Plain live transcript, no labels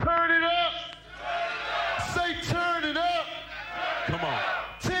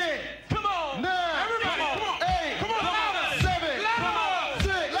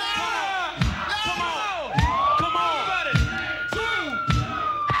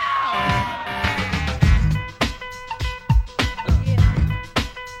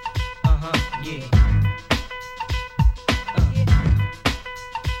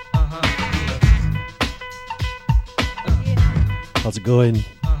it going?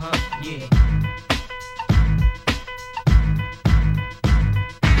 Yeah.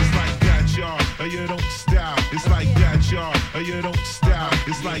 It's like that, y'all. You don't stop. It's like that, y'all. You don't stop.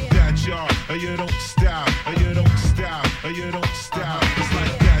 It's like that, y'all. You don't stop. You don't stop. You don't stop. It's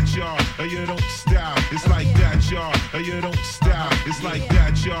like that, y'all. You don't stop. It's like that, y'all. You don't stop. It's like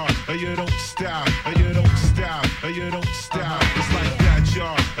that, y'all. You don't stop. You don't stop. You don't stop. It's like that,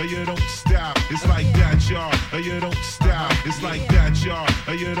 y'all. You don't stop. It's like that, y'all. You don't stop. It's like that, y'all.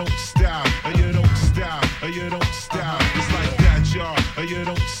 You don't stop. You don't stop. You don't stop. It's like that, y'all. You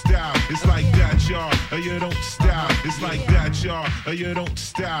don't stop. It's like that, y'all. You don't stop. It's like that, y'all. You don't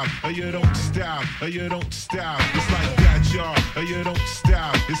stop. You don't stop. You don't stop. It's like that, y'all. You don't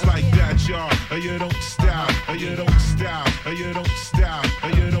stop. It's like that, y'all. You don't stop. You don't stop. You don't stop.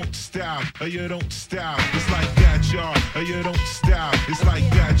 You don't stop. You don't stop. It's like that, y'all. You don't stop. It's like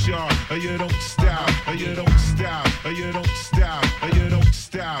that, y'all. You don't stop. You don't stop. You don't stop. You don't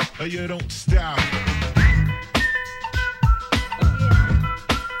stop. You don't stop.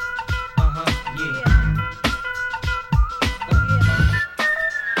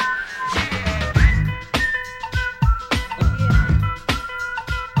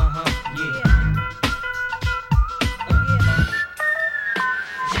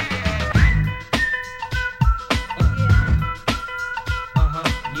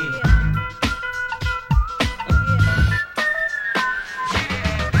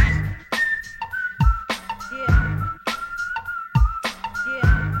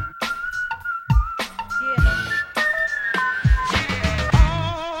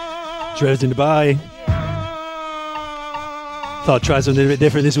 Drove in Dubai. Thought I'd try something a bit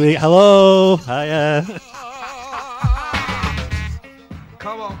different this week. Hello. Hiya.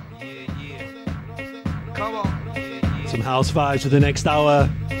 Come on. Yeah. Come on. Some house vibes for the next hour.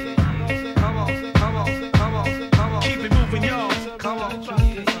 Come on. Come on. Come on. Come on. Keep it moving, y'all. Come on.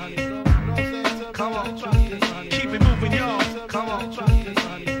 Come on. Keep it moving, y'all. Come on.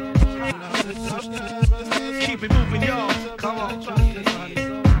 Keep it moving, y'all. Come on.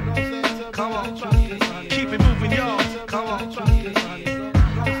 Come on, keep it moving, y'all. Come on,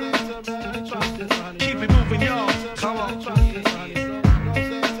 keep it moving, y'all. Come on,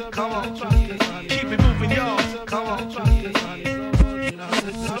 come on, keep it moving, y'all. Come on,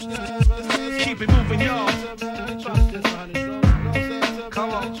 keep it moving, y'all.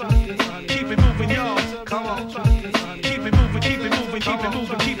 Come on, keep it moving, y'all. Come on, keep it moving, keep it moving, keep it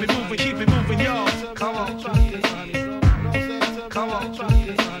moving, keep it moving, keep it moving, y'all. Come on, come on.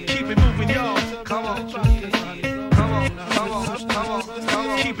 Keep it moving, y'all. Come on. Come on. Come on. Come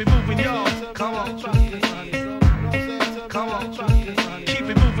on. Keep it moving, y'all. Come on. Come on. Keep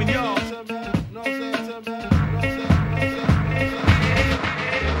it moving, y'all.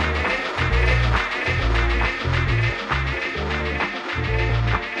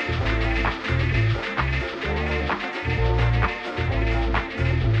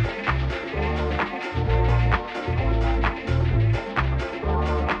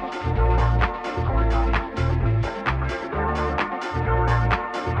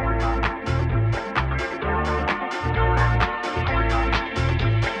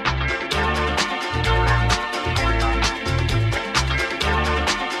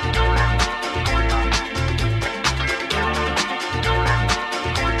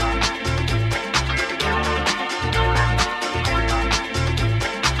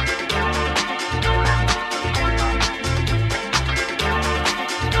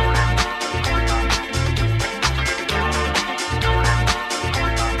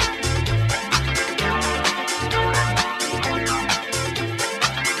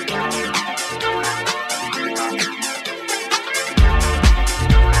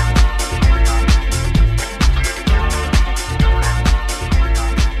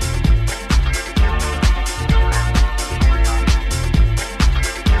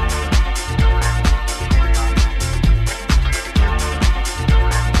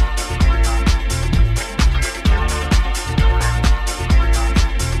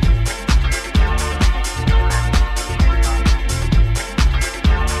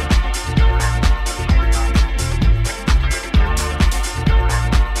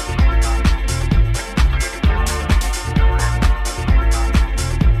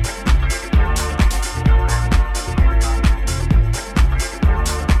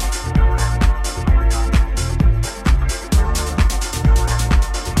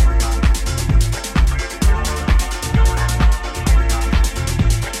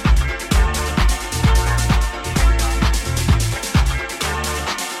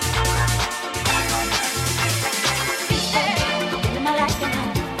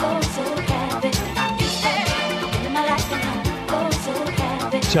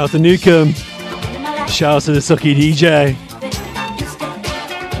 Shout out to Newcomb. Shout out to the Sucky DJ.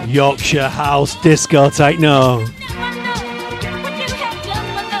 Yorkshire House Disco Techno.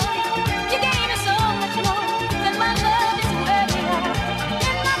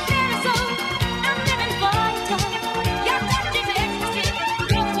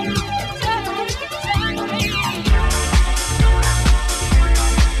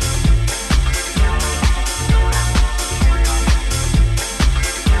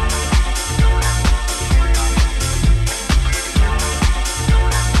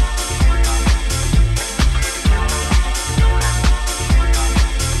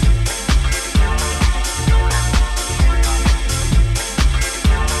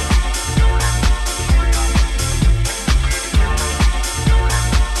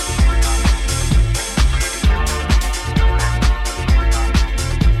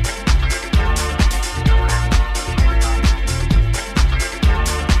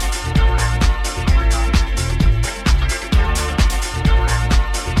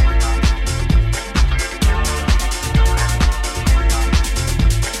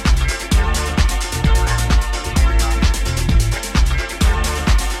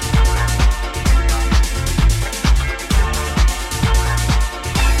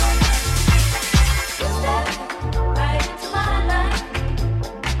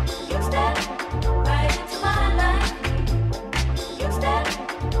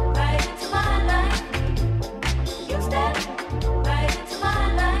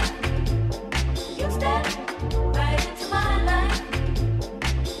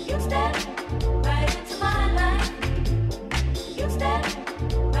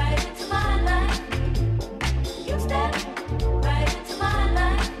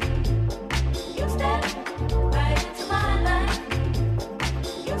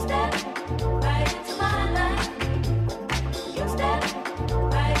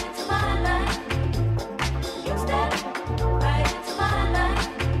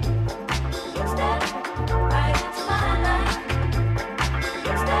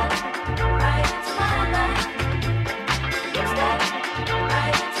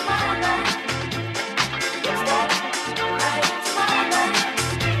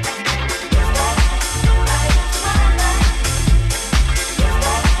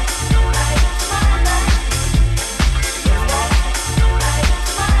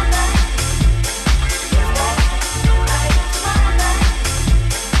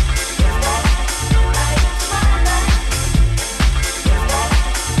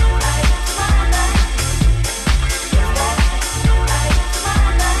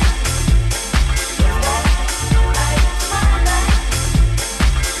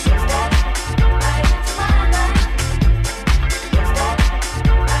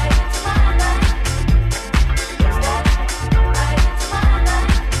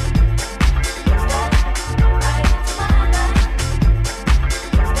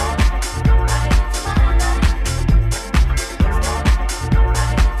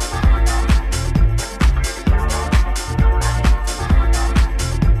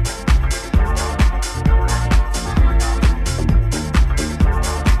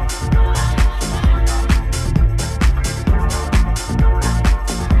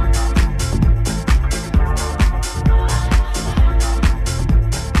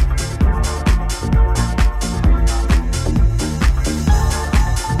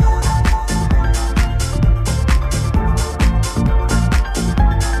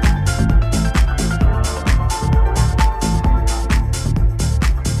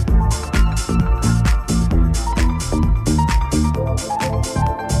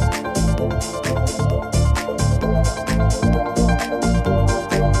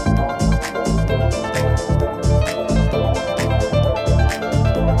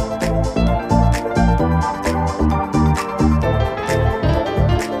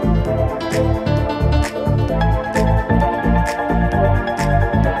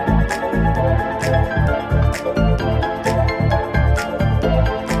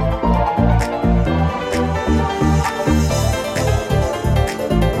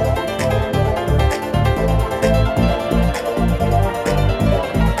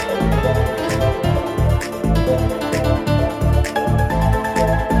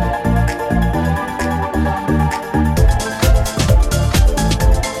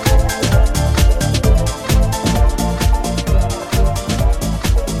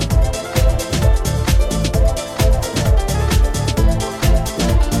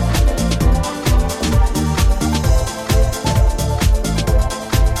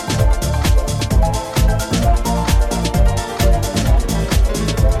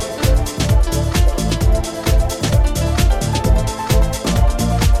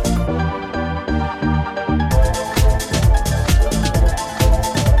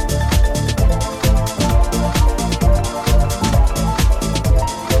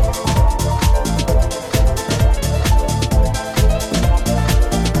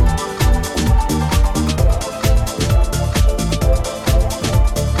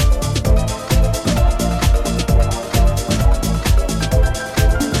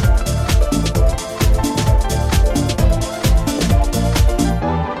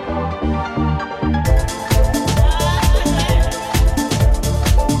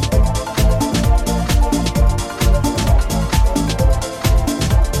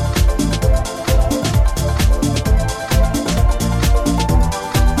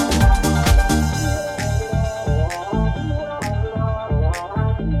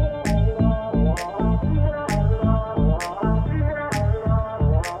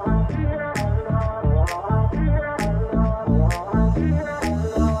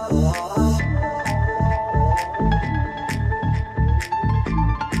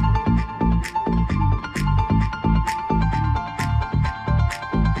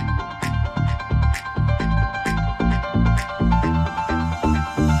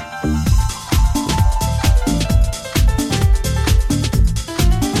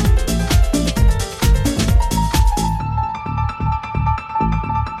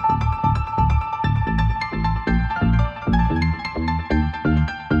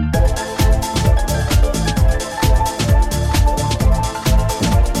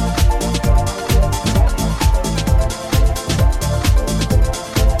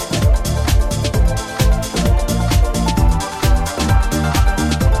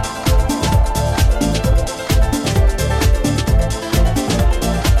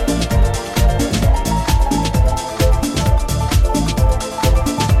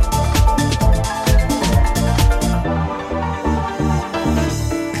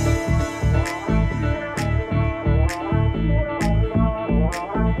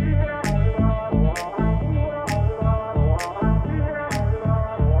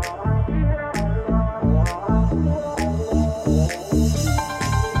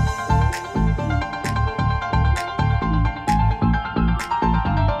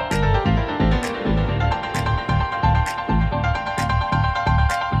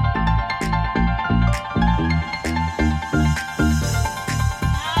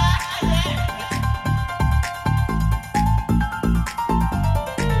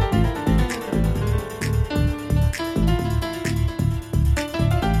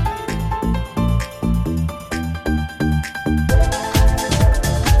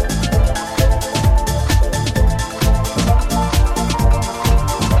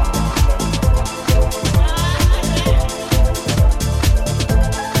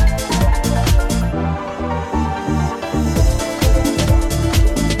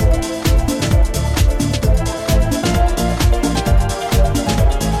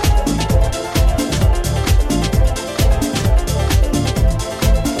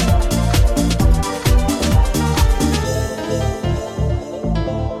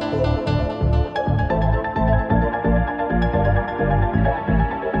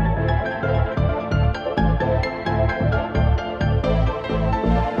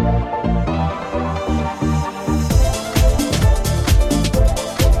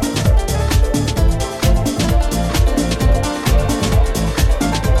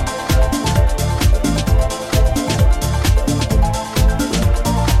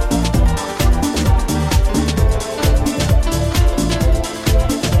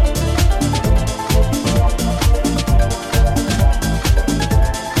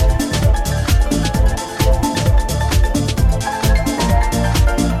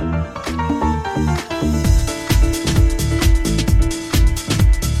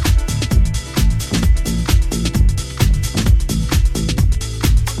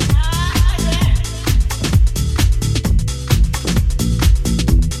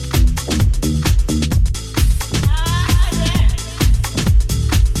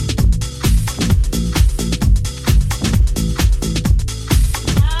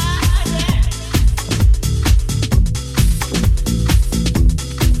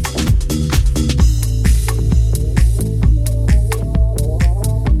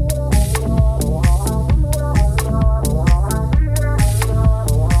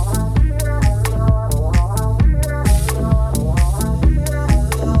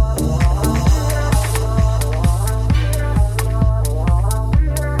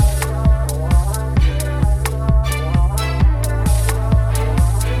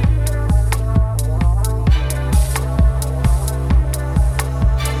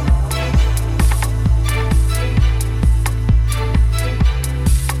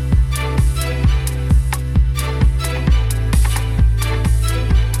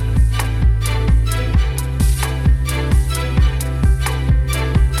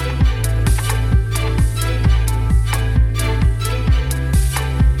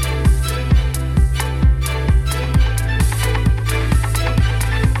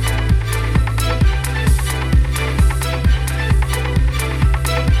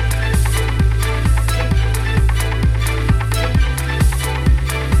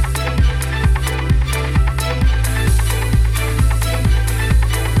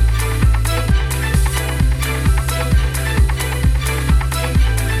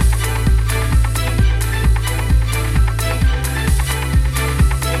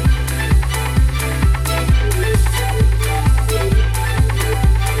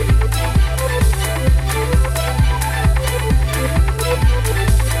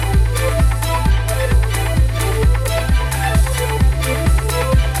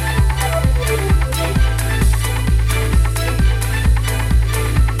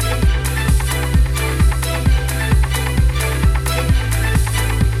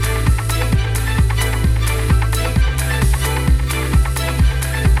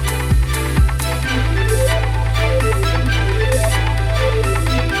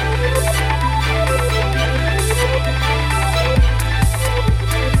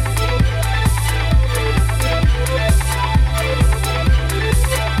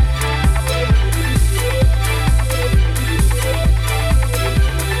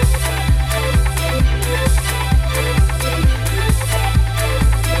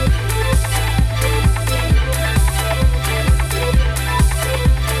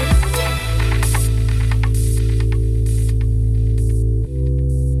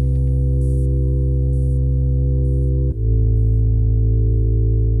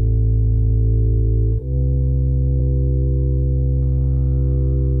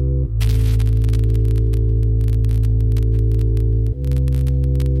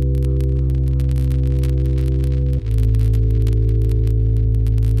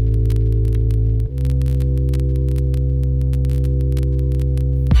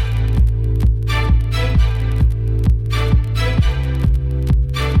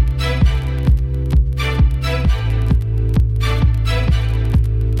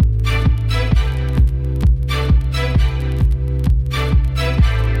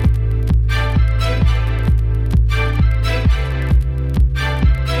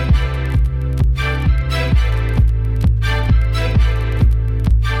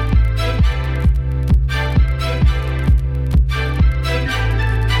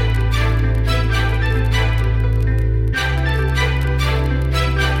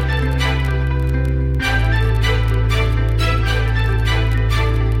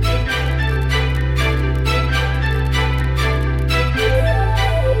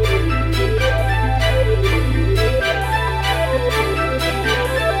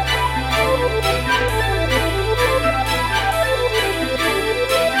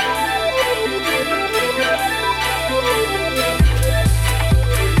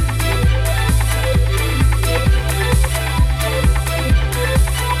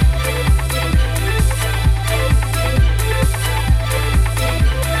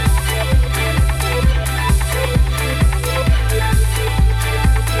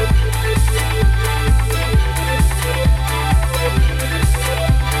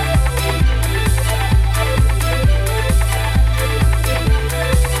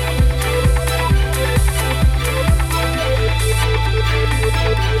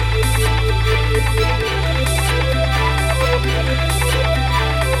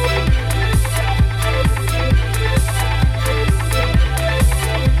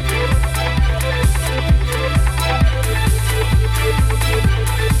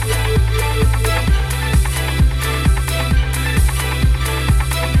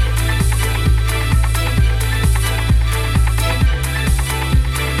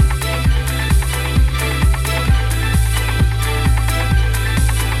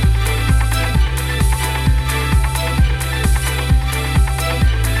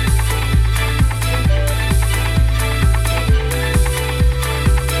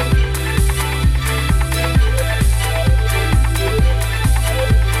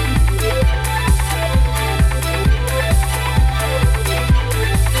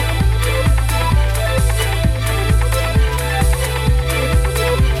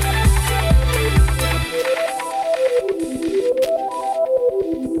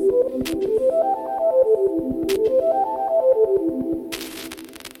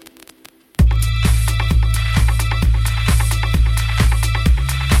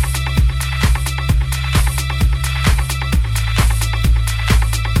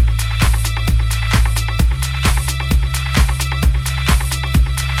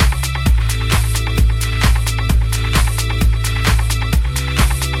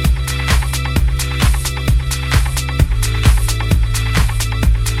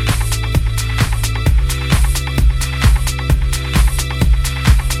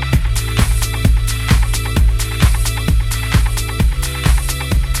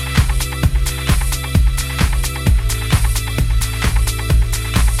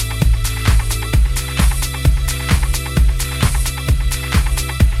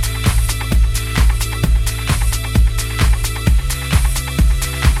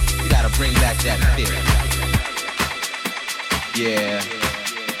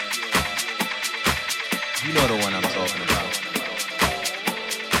 You know the one I'm talking about.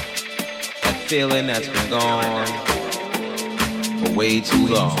 That feeling that's been gone for way too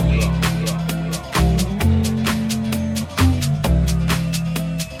long.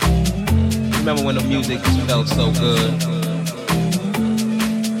 Remember when the music felt so good?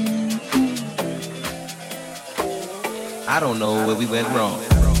 I don't know where we went wrong.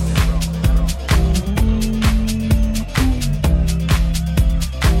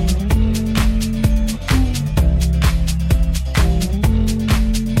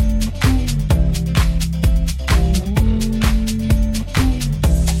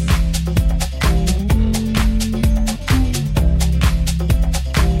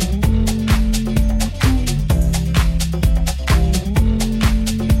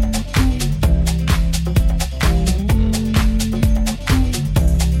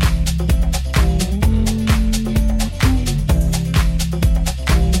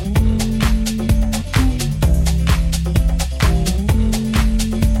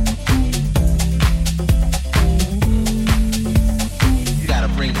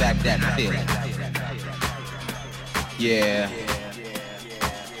 Yeah.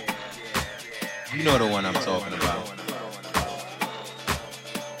 You know the one I'm talking about.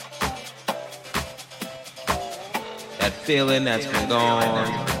 That feeling that's been gone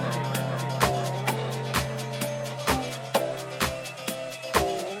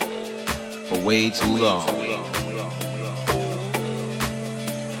for way too long.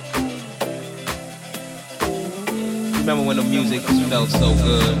 Remember when the music felt so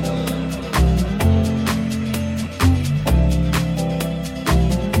good?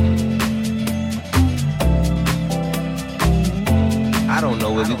 I don't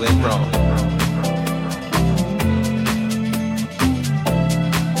know where we went wrong.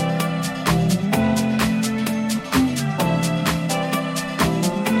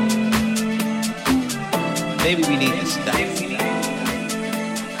 Maybe we need to stop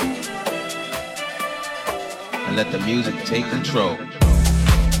and let the music take control.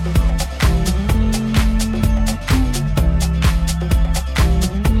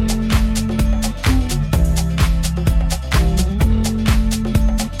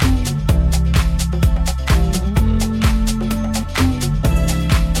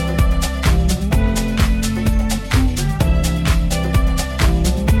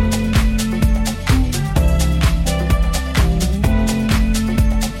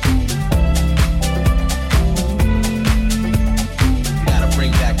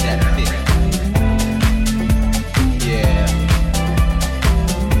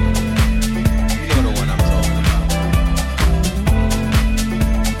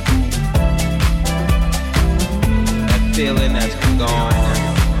 Feeling that's been gone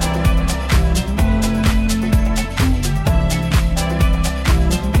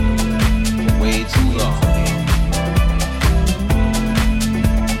for way too long.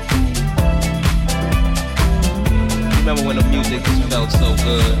 Remember when the music felt so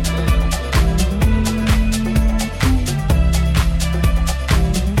good?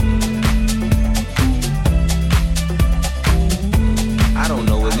 I don't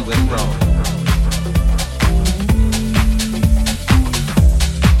know where we went wrong.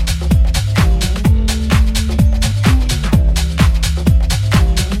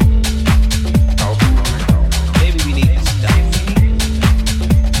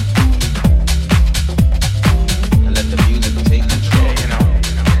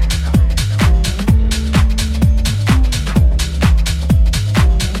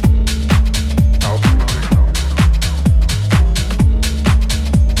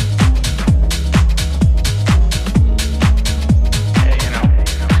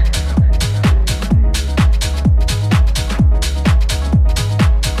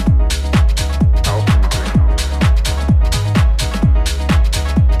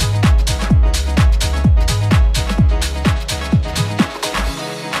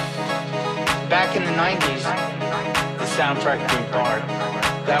 Back in the 90s, the Soundtrack Group Bar,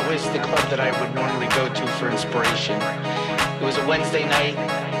 that was the club that I would normally go to for inspiration. It was a Wednesday night,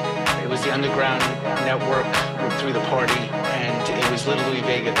 it was the Underground Network through the party, and it was Little Louie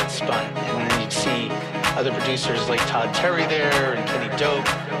Vega that spun. And then you'd see other producers like Todd Terry there, and Kenny Dope,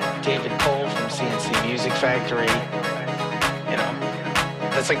 David Cole from CNC Music Factory. You know,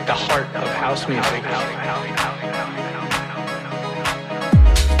 that's like the heart of house music.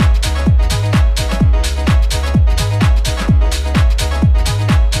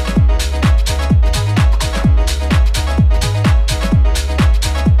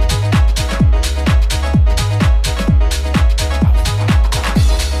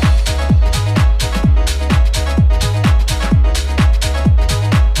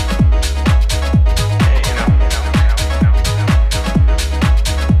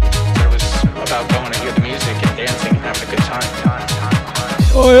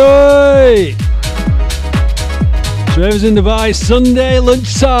 Oi, oi! Trevor's in Dubai, Sunday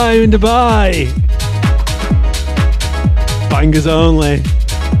lunchtime in Dubai. Bangers only.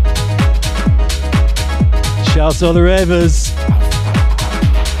 Shouts to all the ravers.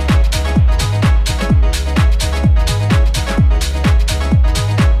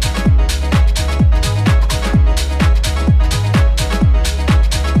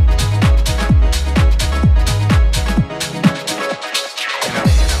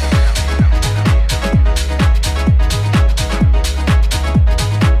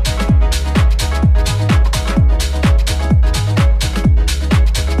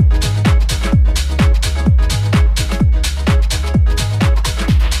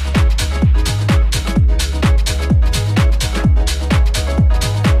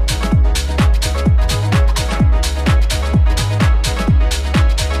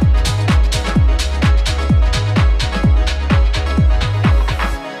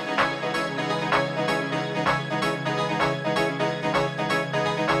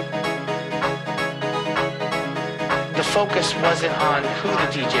 Focus wasn't on who the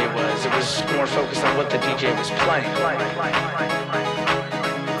DJ was, it was more focused on what the DJ was playing.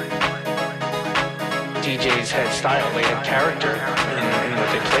 DJs had style, they had character in what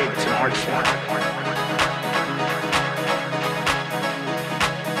they played. It's an art form.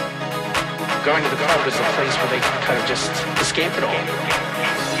 Going to the club was a place where they could kind of just escape it all.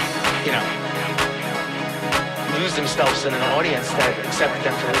 You know, lose themselves in an audience that accepted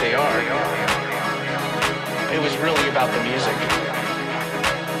them for who they are. It was really about the music.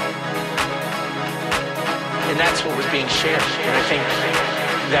 And that's what was being shared. And I think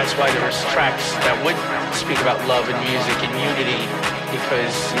that's why there was tracks that would speak about love and music and unity,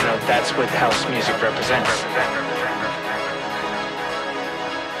 because, you know, that's what house music represents.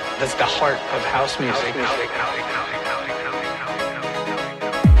 That's the heart of house music.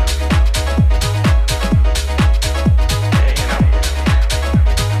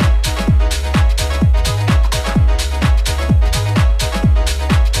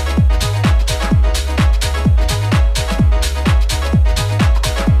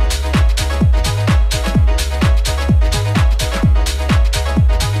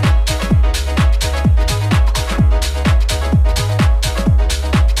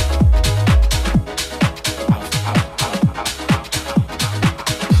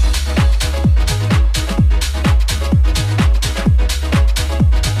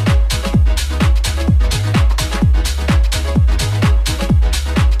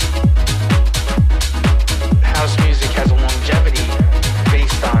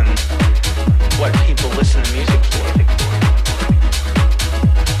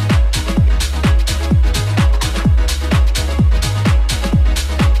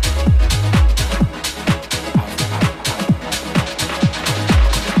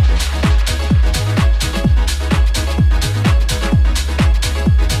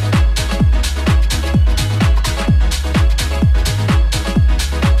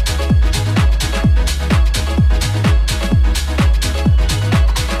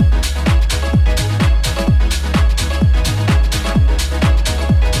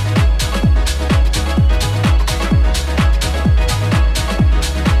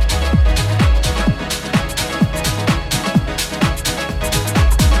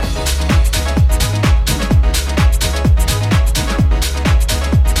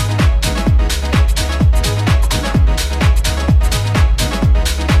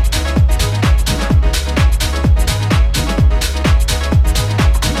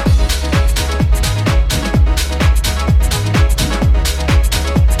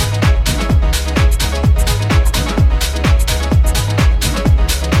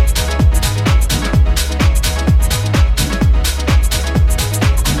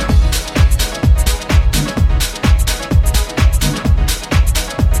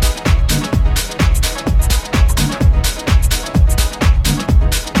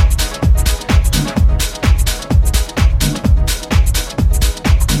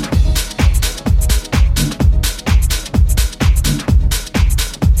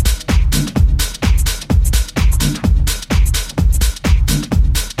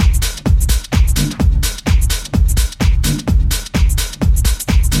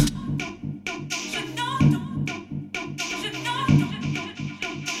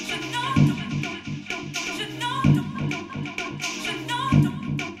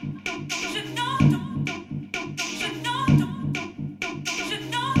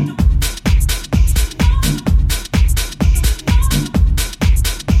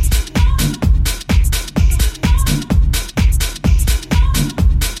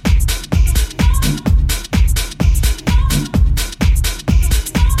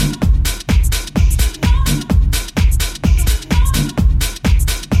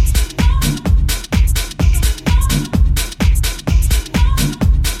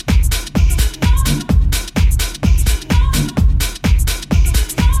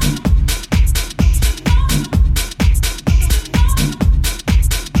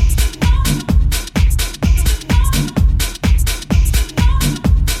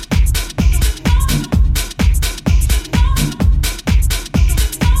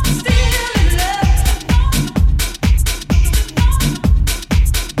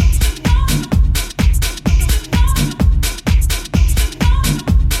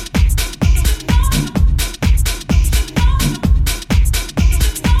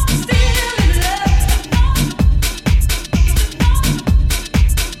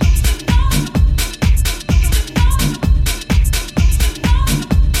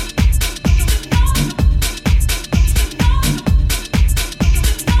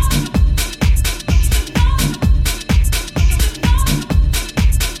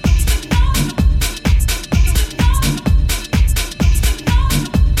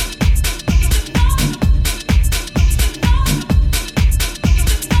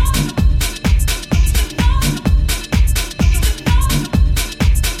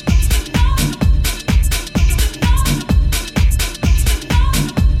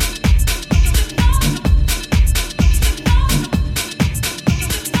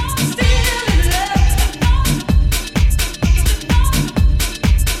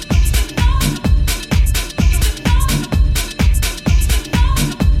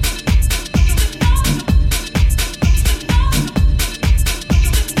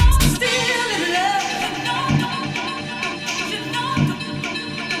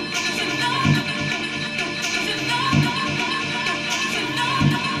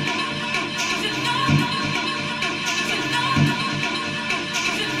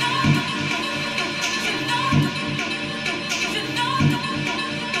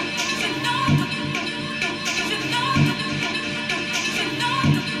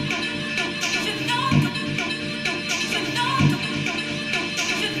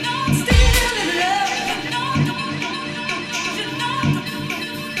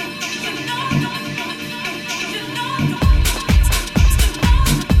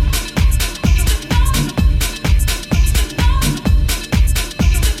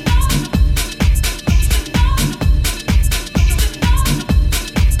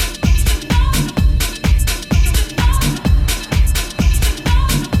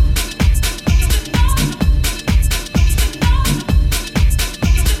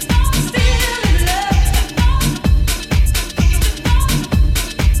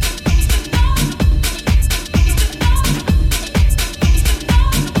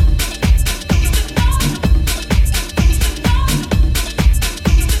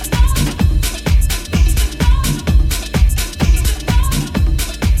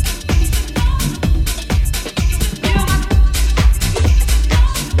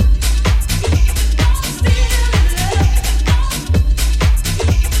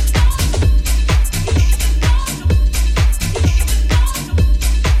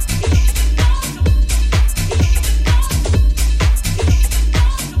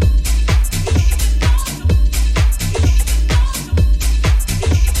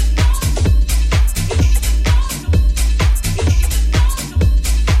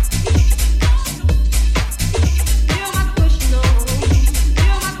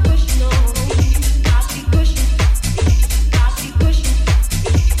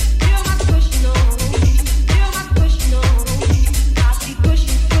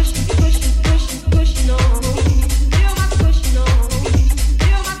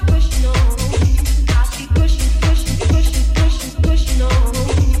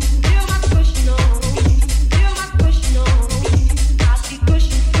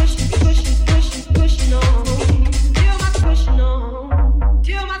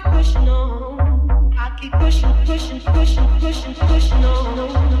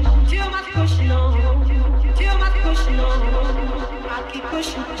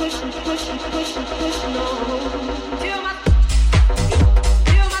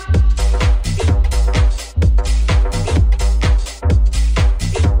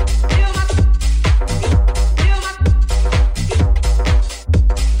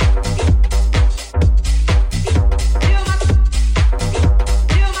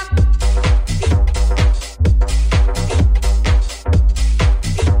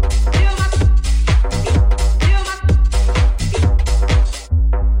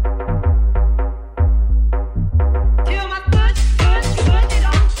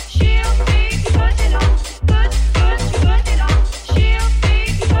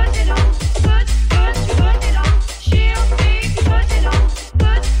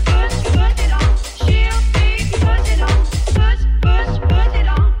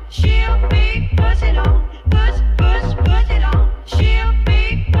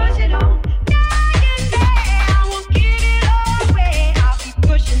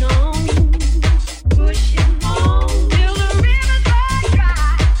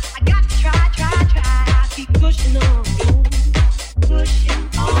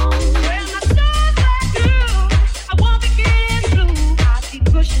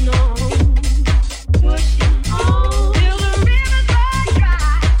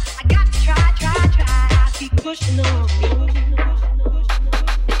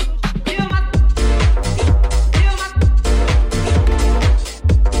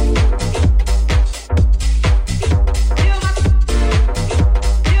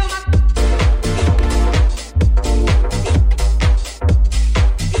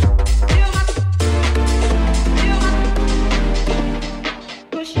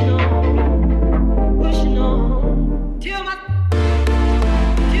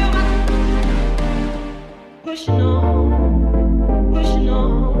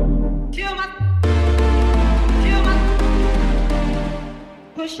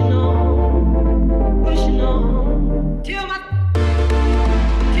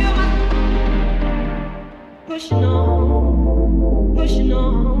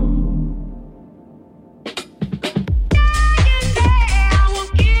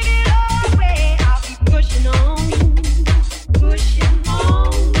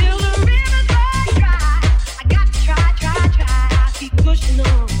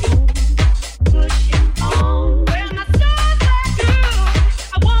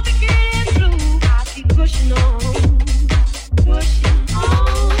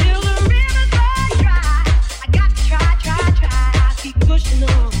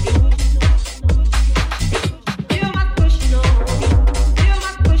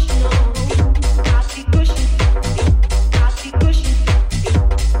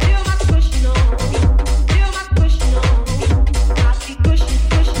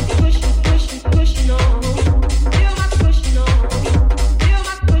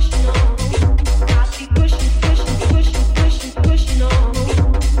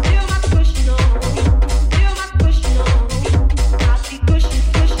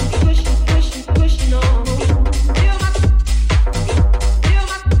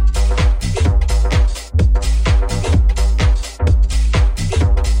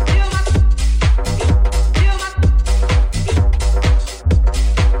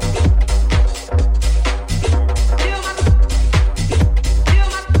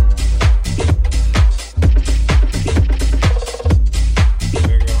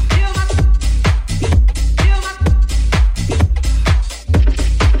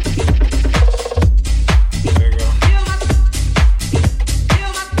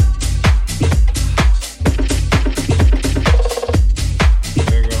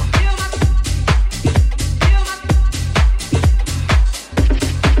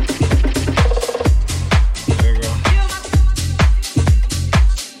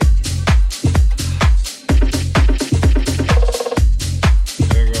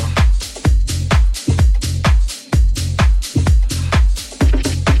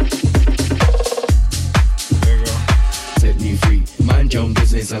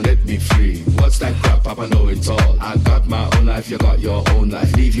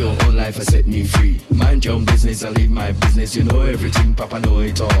 You know everything, Papa know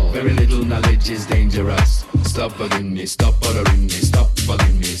it all. Very little knowledge is dangerous. Stop bugging me, stop bothering me, stop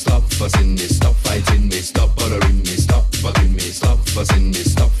bugging me, stop fussing me, stop fighting me, stop bothering me, stop bugging me, stop fussing me,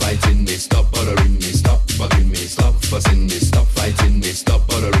 stop fighting me, stop bothering me, stop bugging me, stop fussing me, stop fighting me, stop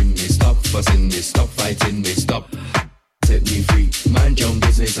bothering me, stop fussing me, stop fighting me, stop. Set me free, mind your own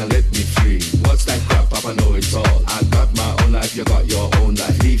business and let me free. What's that crap, Papa know it all. I got my own life, you got your own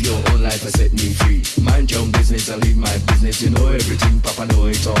life. Leave your own life and set me free. Mind your own business and leave my business. You know everything, Papa know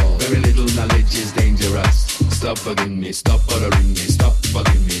it all. Very little knowledge is dangerous. Stop bugging me, stop bothering me, stop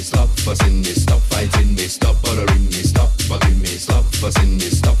bugging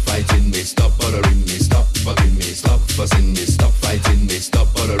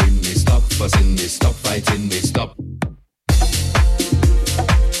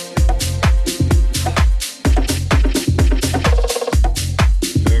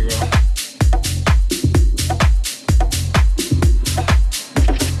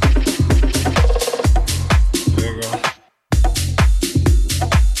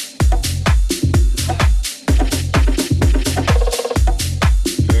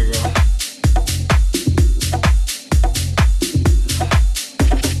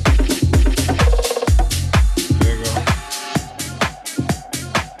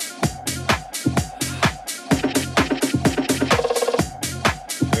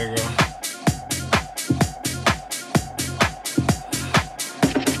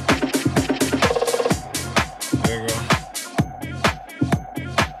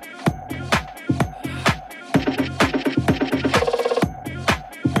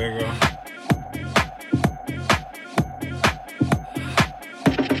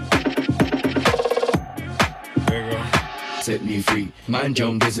me free. Mind your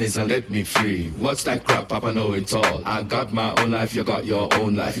own business and let me free. What's that crap, Papa know it all. I got my own life, you got your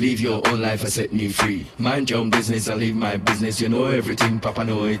own life. Leave your own life and set me free. Mind your own business and leave my business. You know everything, Papa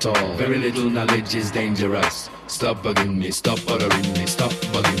know it all. Very little knowledge is dangerous. Stop bugging me, stop bothering me, stop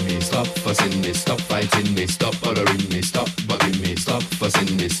bugging me, stop fussing me, stop fighting me, stop bothering me, stop bugging me, stop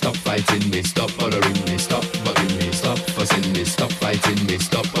fussing me, stop fighting me, stop bothering me, stop bugging me, stop fussing me, stop fighting me,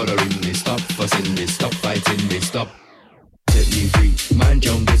 stop bothering me, stop fussing me, stop fighting me, stop. Set me free, mind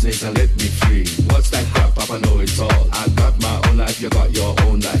your own business and let me free. What's that crap, Papa know it all. I got my own life, you got your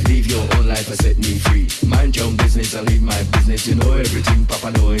own life. Leave your own life and set me free. Mind your own business and leave my business. You know everything,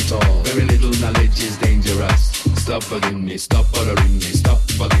 Papa know it all. Very little knowledge is dangerous. Stop bugging me, stop bothering me, stop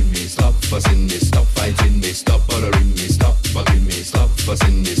bugging me, stop fussing me, stop fighting me, stop bothering me, stop bugging me, stop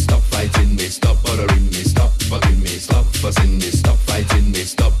fussing me, stop fighting me, stop bothering me, stop bugging me, stop fussing me, stop fighting me,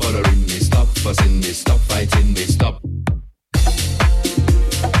 stop bothering me, stop fussing me, stop fighting me, stop.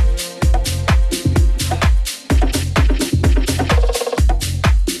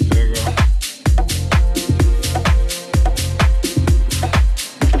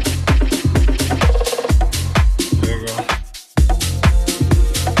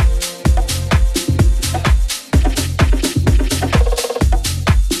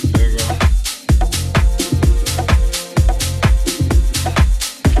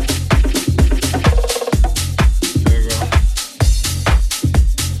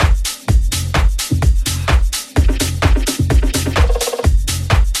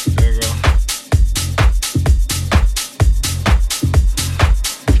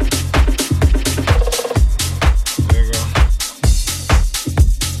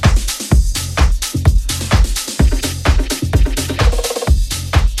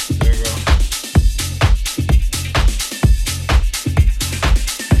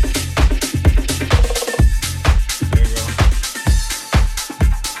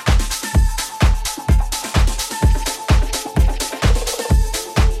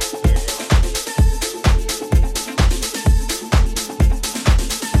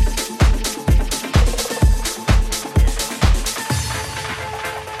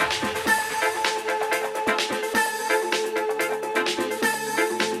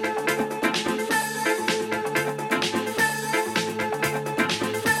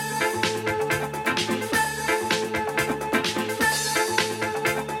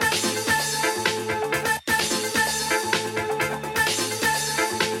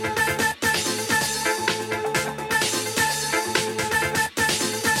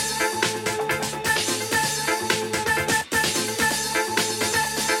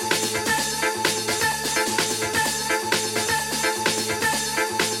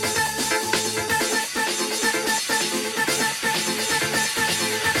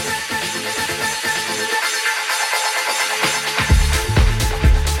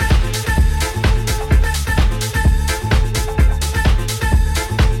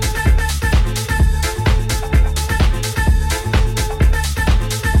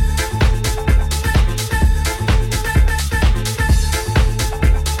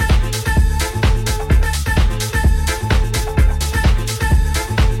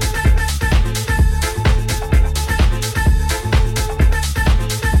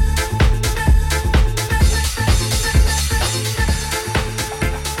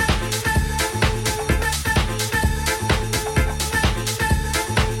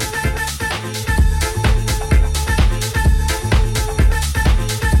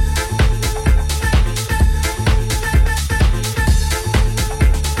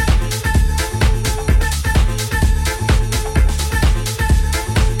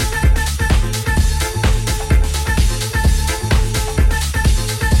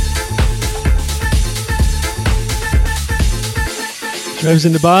 Rose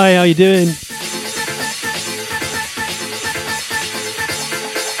in Dubai, how you doing?